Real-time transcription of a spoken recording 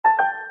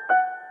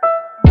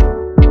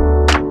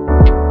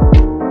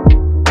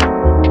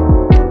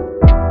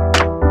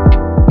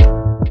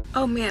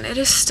Man, it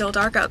is still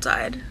dark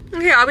outside.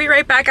 Okay, I'll be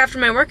right back after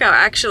my workout,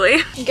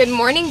 actually. Good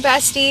morning,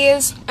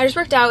 besties. I just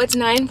worked out. It's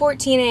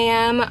 9:14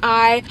 a.m.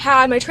 I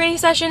had my training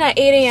session at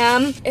 8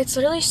 a.m. It's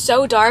literally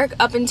so dark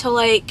up until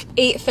like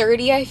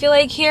 8:30, I feel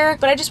like, here.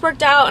 But I just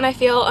worked out and I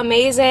feel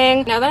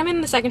amazing. Now that I'm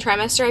in the second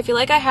trimester, I feel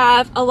like I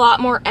have a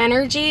lot more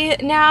energy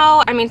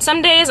now. I mean,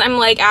 some days I'm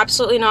like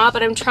absolutely not,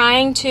 but I'm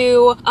trying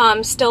to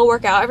still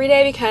work out every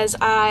day because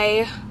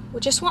I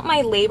would just want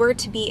my labor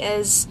to be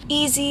as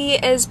easy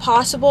as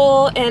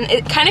possible, and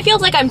it kind of feels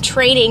like I'm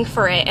training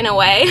for it in a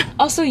way.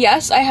 Also,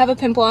 yes, I have a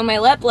pimple on my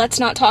lip. Let's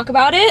not talk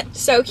about it.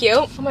 So cute.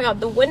 Oh my god,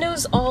 the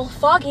window's all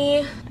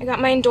foggy. I got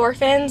my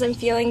endorphins. I'm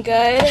feeling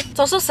good. It's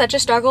also such a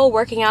struggle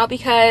working out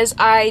because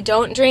I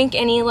don't drink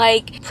any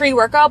like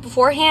pre-workout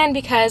beforehand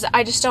because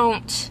I just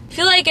don't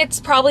feel like it's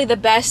probably the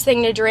best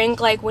thing to drink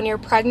like when you're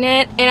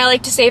pregnant, and I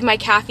like to save my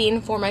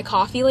caffeine for my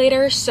coffee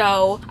later,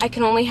 so I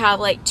can only have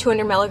like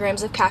 200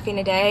 milligrams of caffeine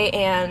a day,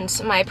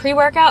 and my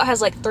pre-workout has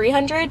like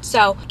 300,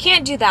 so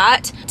can't do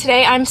that.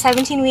 Today I'm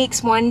 17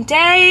 weeks 1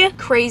 day.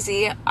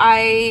 Crazy.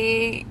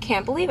 I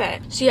can't believe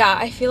it. So yeah,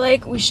 I feel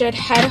like we should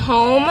head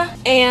home,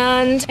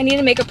 and I need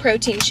to make a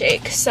protein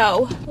shake,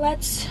 so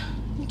let's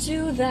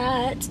do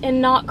that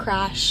and not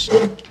crash.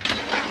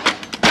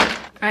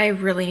 I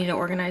really need to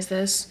organize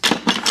this.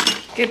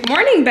 Good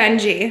morning,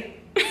 Benji.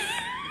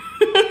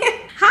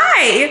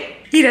 Hi.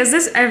 He does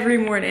this every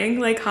morning,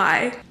 like,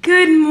 hi.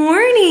 Good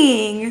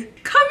morning.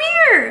 Come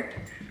here.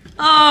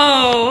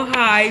 Oh,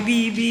 hi,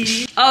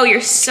 BB. Oh,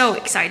 you're so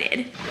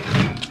excited.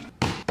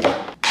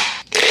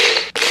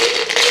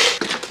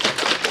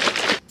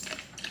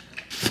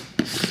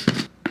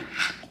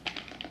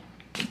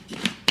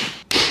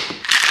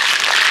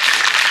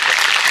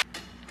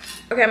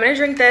 Okay, I'm gonna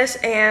drink this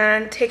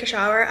and take a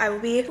shower. I will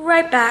be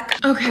right back.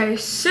 Okay,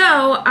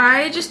 so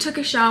I just took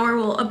a shower,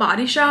 well, a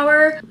body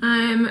shower.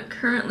 I'm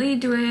currently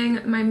doing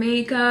my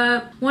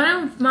makeup. One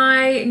of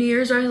my New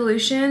Year's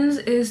resolutions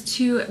is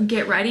to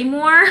get ready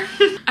more.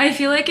 I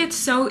feel like it's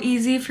so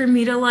easy for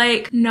me to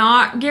like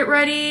not get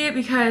ready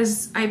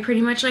because I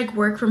pretty much like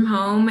work from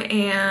home,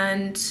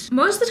 and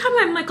most of the time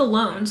I'm like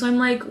alone. So I'm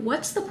like,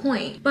 what's the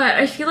point? But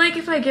I feel like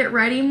if I get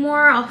ready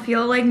more, I'll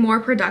feel like more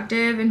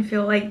productive and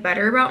feel like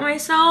better about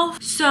myself.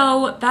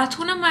 So that's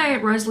one of my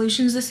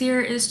resolutions this year,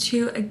 is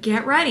to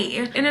get ready.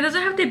 And it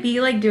doesn't have to be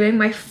like doing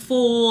my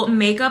full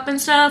makeup and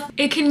stuff.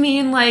 It can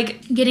mean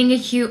like getting a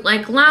cute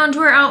like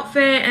loungewear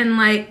outfit and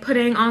like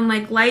putting on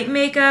like light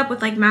makeup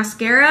with like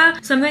mascara.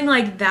 Something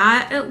like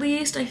that, at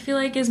least, I feel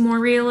like is more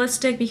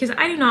realistic, because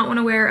I do not want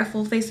to wear a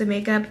full face of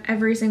makeup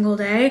every single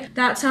day.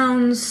 That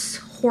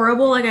sounds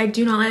horrible. Like, I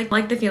do not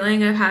like the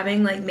feeling of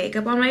having like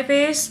makeup on my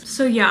face.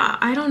 So yeah,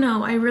 I don't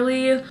know. I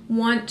really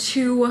want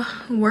to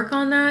work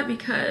on that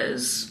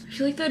because I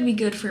feel like that'd be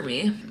good for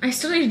me. I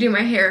still need to do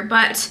my hair,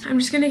 but I'm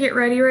just gonna get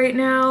ready right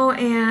now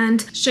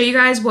and show you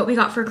guys what we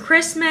got for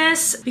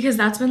Christmas, because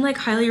that's been like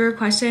highly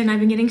requested, and I've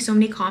been getting so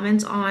many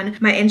comments on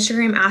my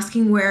Instagram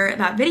asking where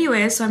that video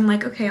is. So I'm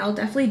like, okay, I'll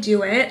definitely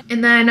do it.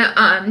 And then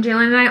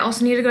Jalen and I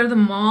also need to go to the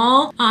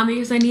mall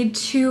because I need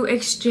to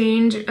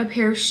exchange a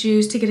pair of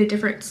shoes to get a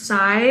different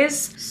size.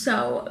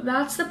 So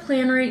that's the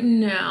plan right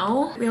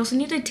now. We also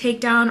need to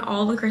take down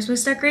all the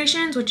Christmas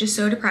decorations, which is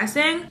so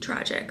depressing.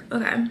 Tragic.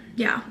 Okay,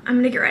 yeah, I'm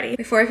gonna get ready.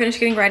 Before I finish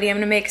getting ready, I'm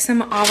gonna make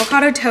some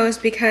avocado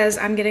toast because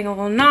I'm getting a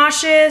little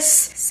nauseous,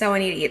 so I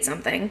need to eat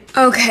something.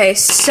 Okay,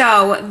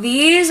 so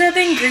these are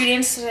the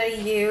ingredients that I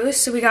use.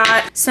 So we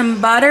got some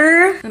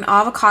butter, an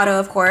avocado,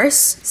 of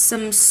course,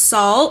 some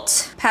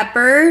salt,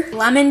 pepper,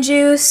 lemon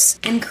juice,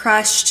 and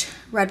crushed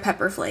red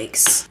pepper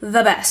flakes.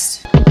 The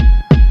best.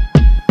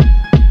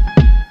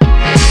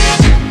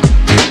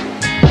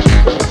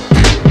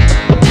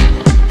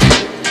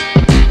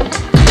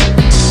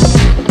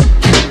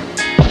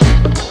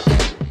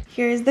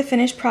 Here's the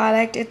finished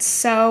product. It's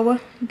so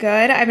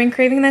good. I've been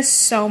craving this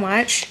so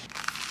much.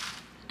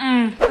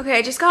 Okay,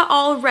 I just got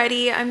all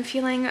ready. I'm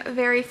feeling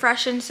very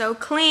fresh and so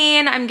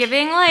clean. I'm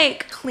giving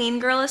like clean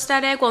girl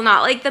aesthetic. Well,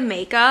 not like the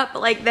makeup,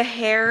 but like the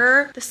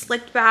hair, the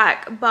slicked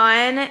back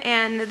bun,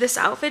 and this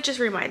outfit just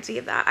reminds me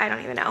of that. I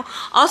don't even know.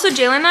 Also,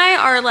 Jalen and I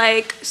are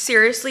like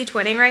seriously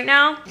twinning right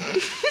now.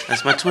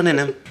 That's my twin in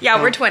him.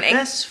 Yeah, we're twinning.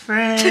 Best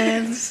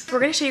friends. We're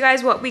gonna show you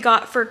guys what we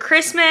got for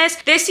Christmas.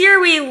 This year,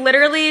 we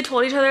literally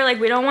told each other like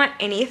we don't want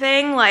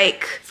anything,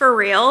 like for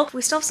real.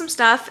 We still have some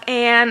stuff,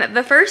 and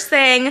the first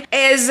thing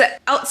is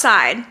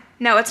outside.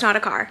 No, it's not a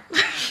car.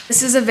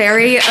 This is a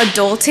very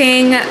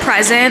adulting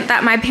present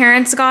that my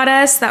parents got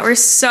us that we're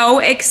so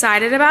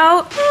excited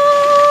about.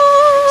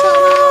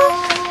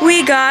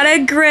 We got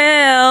a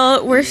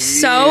grill. We're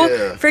so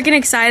freaking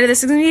excited.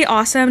 This is gonna be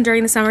awesome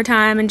during the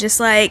summertime, and just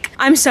like,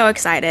 I'm so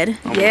excited.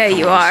 Oh yeah,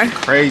 you are.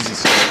 Crazy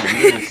stuff.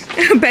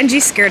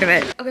 Benji's scared of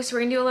it. Okay, so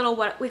we're gonna do a little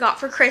what we got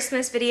for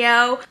Christmas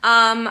video.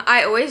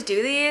 I always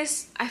do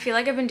these. I feel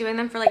like I've been doing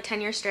them for like 10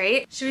 years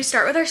straight. Should we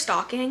start with our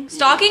stocking?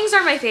 Stockings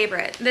are my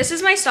favorite. This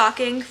is my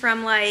stocking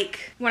from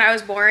like when I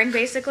was born,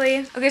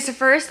 basically. Okay, so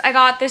first I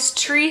got this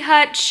Tree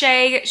Hut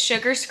Shea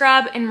Sugar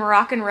Scrub in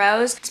Moroccan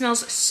Rose. It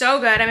smells so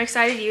good. I'm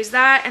excited to use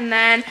that. And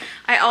then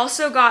I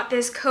also got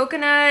this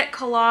Coconut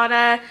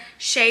Colada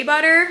Shea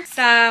Butter,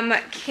 some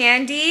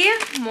candy,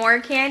 more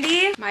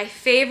candy, my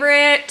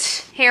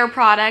favorite hair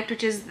product,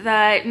 which is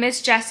the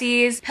Miss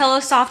Jessie's Pillow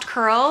Soft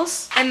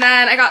Curls. And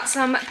then I got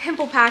some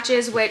pimple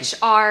patches, which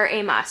are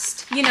a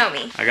must. You know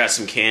me. I got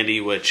some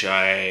candy, which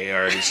I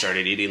already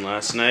started eating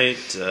last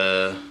night.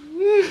 I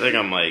think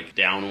I'm like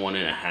down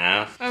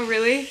 1.5. Oh,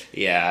 really?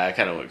 Yeah, I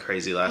kind of went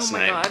crazy last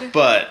night. God.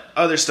 But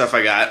other stuff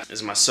I got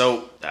is my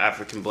soap, the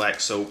African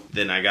black soap.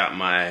 Then I got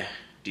my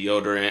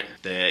deodorant,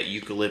 the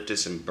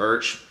eucalyptus and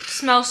birch.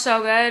 Smells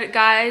so good,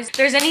 guys. If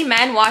there's any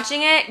men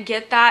watching it,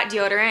 get that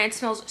deodorant. It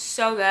smells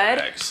so good.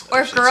 Excellent.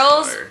 Or if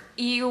girls,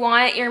 you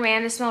want your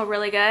man to smell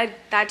really good,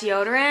 that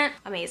deodorant,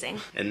 amazing.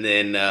 And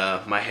then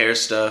my hair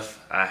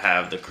stuff, I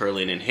have the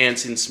curling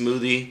enhancing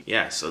smoothie.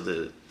 Yeah, so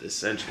the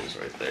essentials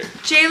right there.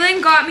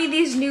 Jalen got me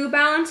these New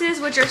Balances,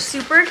 which are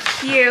super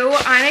cute.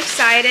 I'm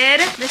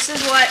excited. This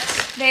is what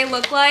they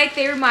look like.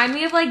 They remind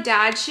me of like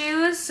dad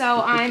shoes, so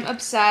I'm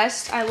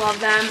obsessed. I love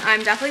them.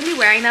 I'm definitely gonna be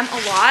wearing them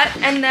a lot.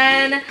 And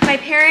then my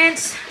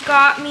parents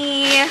got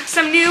me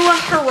some new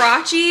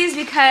Huaraches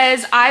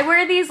because I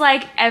wear these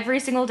like every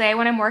single day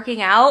when I'm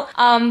working out.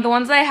 The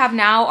ones that I have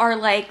now are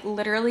like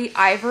literally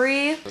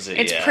ivory.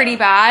 It's pretty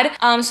bad.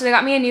 So they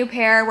got me a new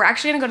pair. We're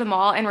actually gonna go to the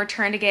mall and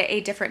return to get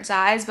a different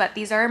size, but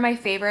these are my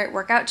favorite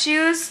workout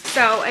shoes.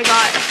 So I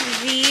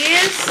got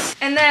these.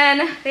 And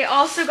then they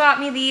also got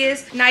me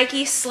these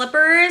Nike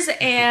slippers,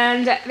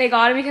 and they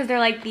got them because they're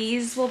like,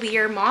 these will be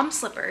your mom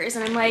slippers.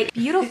 And I'm like,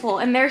 beautiful.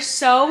 And they're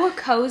so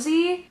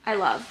cozy. I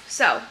love.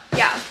 So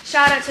yeah,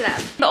 shout out to them.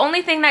 The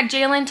only thing that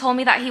Jalen told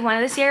me that he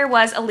wanted this year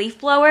was a leaf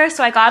blower.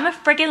 So I got him a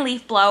freaking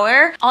leaf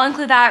blower. I'll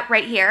include that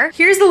right here.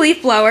 Here's the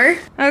leaf blower.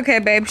 Okay,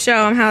 babe,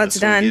 show him how it's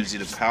done. Gives you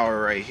the power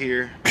right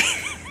here.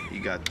 You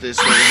got this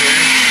right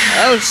here.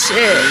 Oh shit.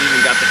 You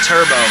even got the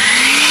turbo.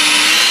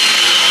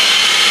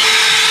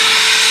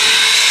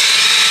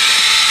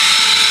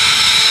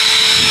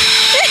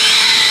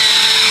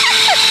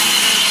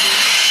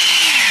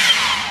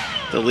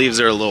 The leaves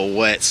are a little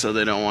wet, so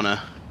they don't want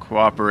to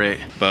cooperate,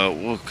 but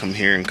we'll come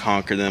here and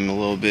conquer them a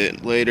little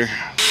bit later.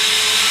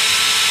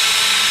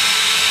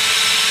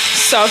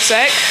 So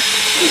sick.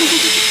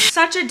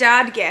 Such a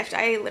dad gift.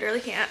 I literally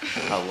can't.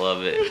 I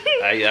love it.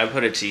 I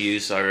put it to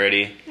use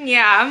already.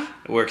 Yeah.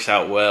 It works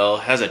out well.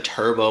 It has a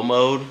turbo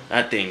mode.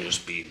 That thing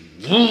just be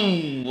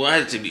boom.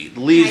 The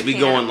leaves be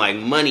going like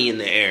money in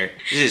the air.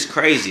 This is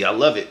crazy. I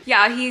love it.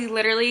 Yeah, he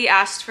literally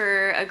asked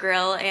for a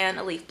grill and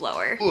a leaf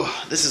blower. Ooh,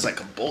 this is like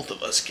a both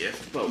of us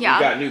gift, but yeah.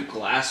 We got new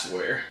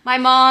glassware. My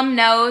mom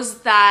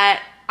knows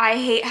that I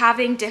hate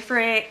having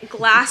different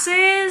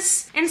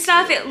glasses and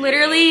stuff. It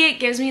literally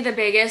gives me the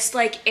biggest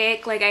like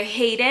ick, like I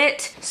hate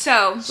it.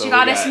 So she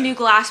got us new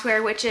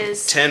glassware, which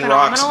is 10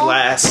 phenomenal. rocks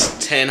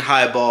glass, 10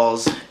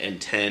 highballs, and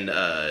 10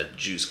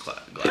 juice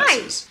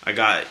glasses. I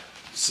got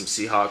some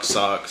Seahawks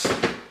socks.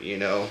 You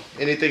know,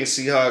 anything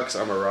Seahawks,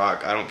 I'm a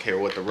rock. I don't care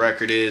what the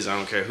record is. I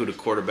don't care who the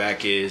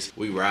quarterback is.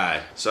 We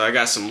ride. So I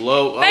got some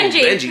low.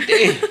 Benji. Oh, Benji,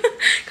 damn.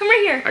 Come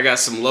right here. I got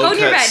some low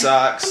cut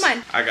socks. Come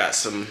on. I got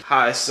some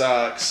high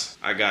socks.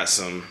 I got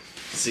some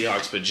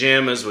Seahawks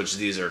pajamas, which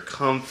these are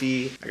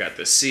comfy. I got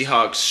the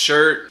Seahawks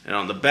shirt. And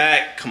on the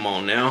back, come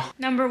on now.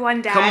 Number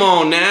one dad. Come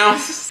on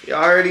now. You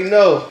already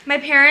know. My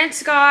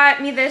parents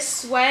got me this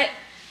sweat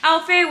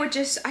outfit, which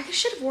is, I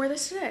should have wore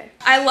this today.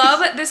 I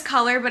love this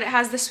color, but it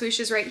has the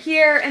swooshes right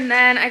here. And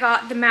then I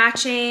got the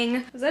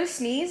matching, was that a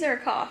sneeze or a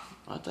cough?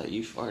 I thought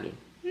you farted.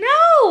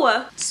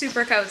 No!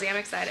 Super cozy, I'm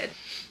excited.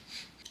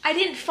 I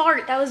didn't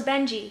fart, that was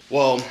Benji.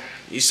 Well,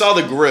 you saw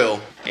the grill,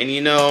 and you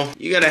know,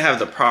 you gotta have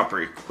the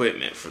proper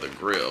equipment for the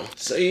grill.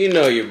 So you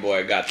know your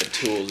boy got the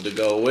tools to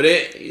go with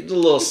it. The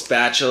little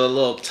spatula,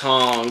 little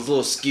tongs,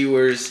 little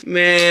skewers.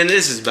 Man,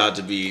 this is about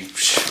to be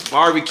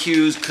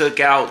barbecues,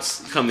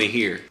 cookouts, coming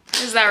here.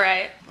 Is that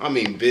right? I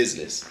mean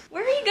business.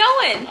 Where are you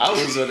going? I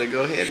was gonna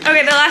go ahead.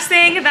 Okay, the last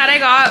thing that I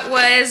got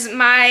was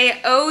my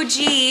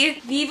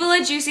OG Viva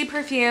La Juicy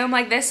perfume.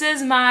 Like, this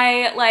is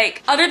my,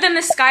 like, other than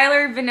the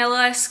Skylar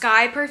Vanilla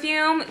Sky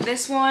perfume,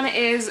 this one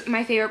is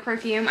my favorite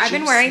perfume. I've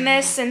been wearing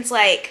this since,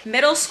 like,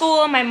 middle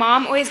school. My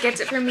mom always gets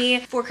it for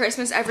me for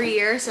Christmas every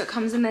year, so it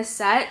comes in this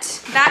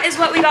set. That is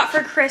what we got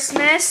for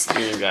Christmas.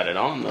 You ain't got it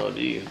on, though,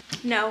 do you?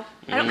 No,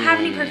 I don't have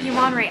any perfume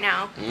on right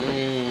now.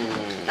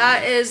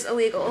 That is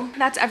illegal.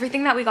 That's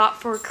everything that we got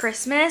for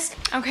Christmas.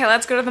 Okay,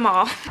 let's go to to the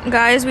mall.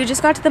 Guys, we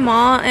just got to the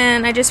mall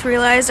and I just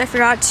realized I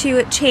forgot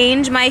to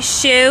change my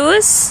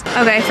shoes.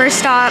 Okay, first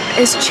stop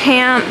is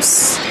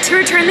Champs to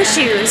return the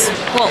shoes.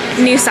 Well,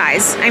 new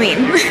size, I mean.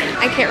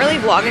 I can't really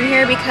vlog in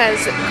here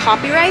because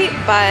copyright,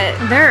 but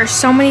there are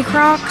so many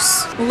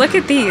Crocs. Look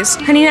at these,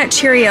 Honey Nut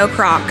Cheerio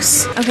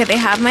Crocs. Okay, they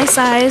have my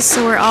size,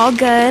 so we're all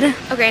good.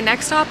 Okay,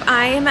 next stop,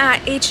 I am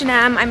at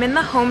H&M. I'm in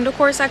the home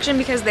decor section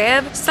because they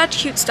have such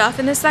cute stuff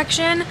in this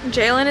section.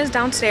 Jalen is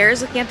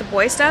downstairs looking at the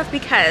boy stuff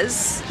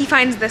because he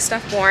finds this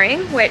stuff boring,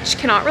 which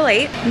cannot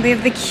relate. They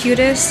have the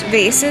cutest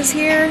vases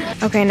here.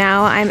 Okay,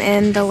 now I'm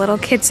in the little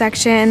kid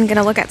section,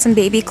 gonna look at some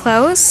baby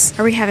clothes.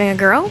 Are we having a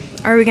girl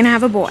or are we gonna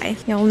have a boy?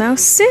 You'll know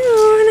soon.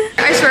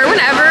 I swear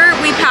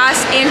whenever we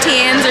pass Auntie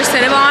Anne's or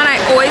Cinnabon, I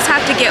always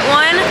have to get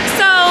one.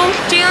 So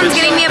Jalen's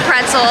getting me a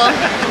pretzel.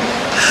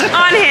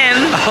 On him.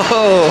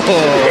 Oh.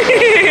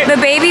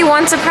 The baby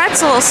wants a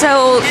pretzel,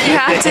 so you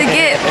have to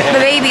get the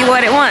baby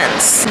what it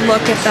wants.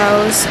 Look at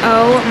those.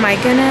 Oh my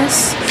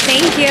goodness.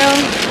 Thank you.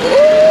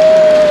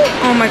 Ooh.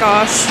 Oh my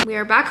gosh. We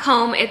are back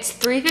home. It's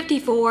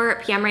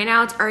 3:54 p.m. right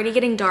now. It's already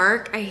getting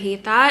dark. I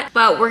hate that.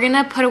 But we're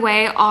gonna put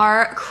away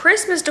our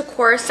Christmas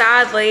decor,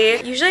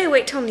 sadly. Usually I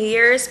wait till New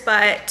Year's,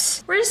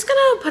 but we're just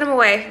gonna put them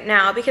away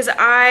now because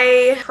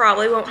I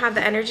probably won't have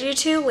the energy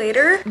to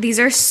later. These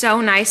are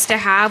so nice to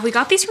have. We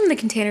got these from the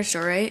Container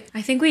Store, right?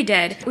 I think we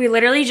did. We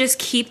literally just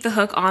keep the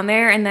hook on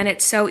there and then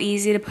it's so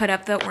easy to put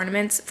up the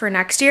ornaments for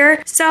next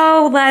year.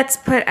 So let's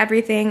put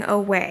everything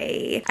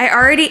away. I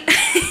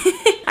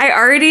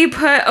already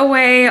put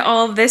away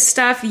all of this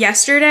stuff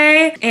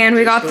yesterday and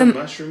we got the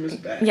mushroom is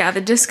back. Yeah,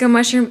 the disco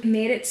mushroom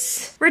made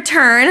its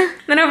return.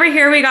 Then over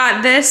here we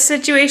got this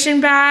situation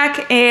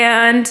back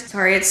and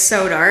sorry, it's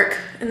so dark.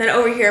 And then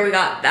over here we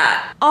got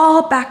that.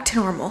 All back to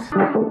normal.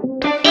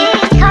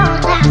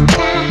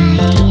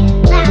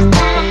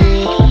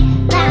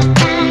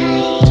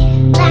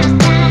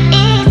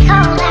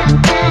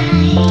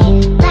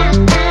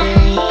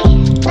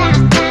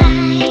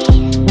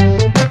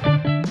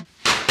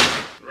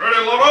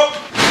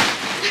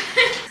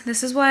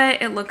 This is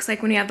what it looks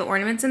like when you have the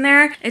ornaments in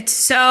there. It's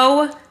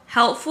so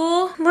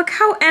helpful. Look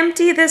how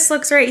empty this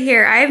looks right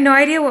here. I have no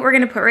idea what we're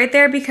gonna put right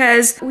there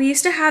because we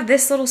used to have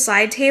this little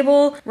side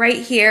table right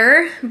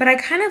here, but I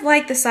kind of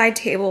like the side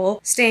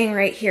table staying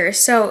right here.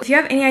 So if you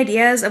have any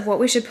ideas of what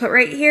we should put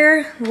right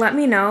here, let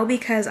me know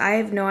because I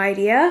have no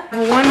idea.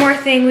 One more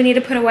thing we need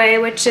to put away,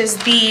 which is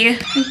the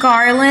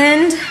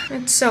garland.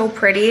 It's so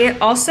pretty.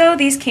 Also,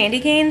 these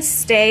candy canes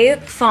stay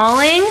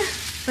falling,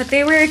 but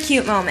they were a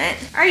cute moment.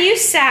 Are you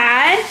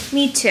sad?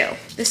 Me too.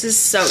 This is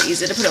so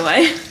easy to put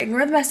away.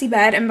 Ignore the messy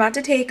bed. I'm about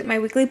to take my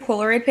weekly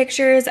Polaroid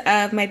pictures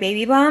of my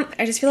baby bump.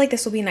 I just feel like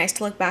this will be nice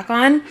to look back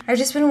on. I've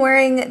just been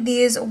wearing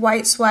these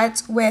white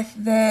sweats with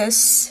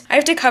this. I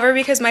have to cover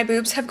because my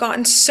boobs have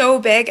gotten so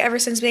big ever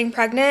since being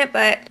pregnant,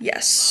 but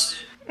yes.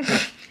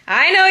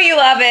 I know you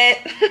love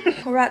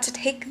it. We're about to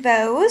take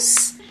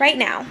those right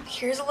now.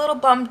 Here's a little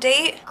bump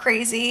date.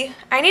 Crazy.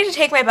 I need to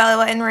take my belly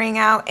button ring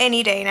out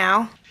any day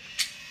now.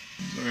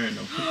 Alright,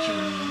 no picture.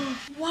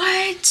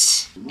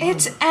 What?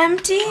 It's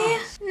empty?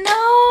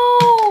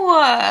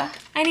 No!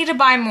 I need to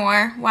buy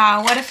more.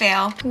 Wow, what a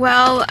fail.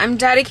 Well, I'm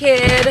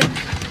dedicated.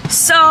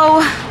 So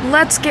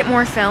let's get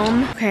more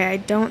film. Okay, I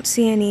don't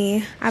see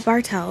any at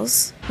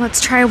Bartell's. Let's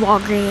try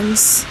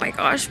Walgreens. Oh my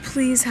gosh,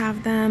 please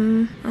have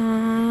them.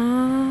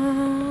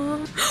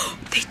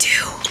 They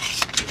do.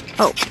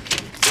 Oh.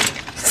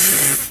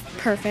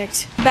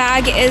 Perfect.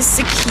 Bag is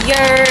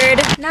secured.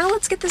 Now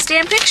let's get this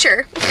damn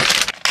picture.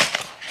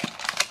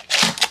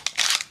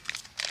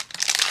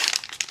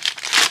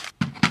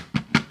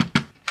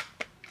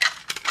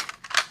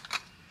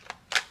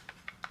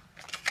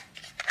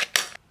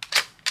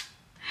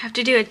 Have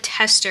to do a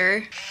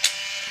tester.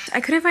 I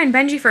couldn't find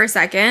Benji for a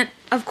second.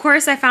 Of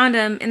course I found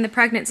him in the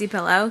pregnancy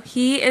pillow.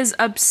 He is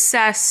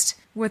obsessed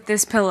with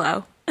this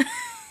pillow.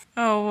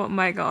 Oh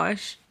my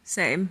gosh,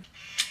 same.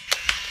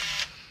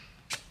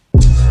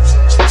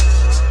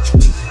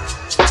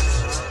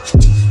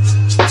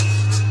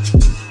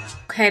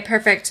 Okay,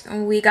 perfect.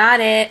 We got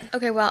it.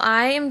 Okay, well,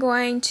 I am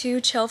going to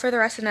chill for the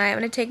rest of the night. I'm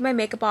gonna take my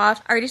makeup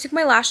off. I already took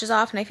my lashes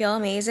off and I feel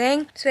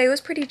amazing. Today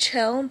was pretty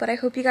chill, but I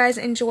hope you guys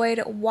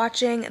enjoyed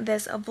watching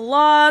this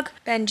vlog.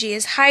 Benji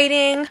is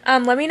hiding.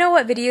 Let me know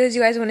what videos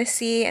you guys want to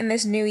see in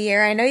this new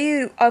year. I know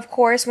you, of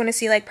course, want to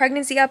see like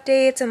pregnancy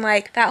updates and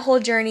like that whole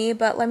journey,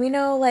 but let me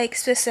know like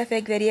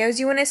specific videos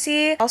you want to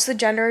see. Also, the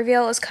gender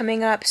reveal is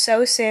coming up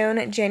so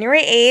soon,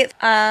 January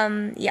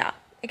 8th. Yeah,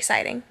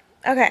 exciting.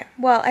 Okay,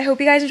 well, I hope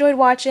you guys enjoyed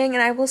watching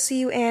and I will see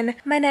you in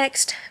my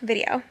next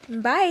video.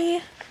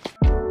 Bye!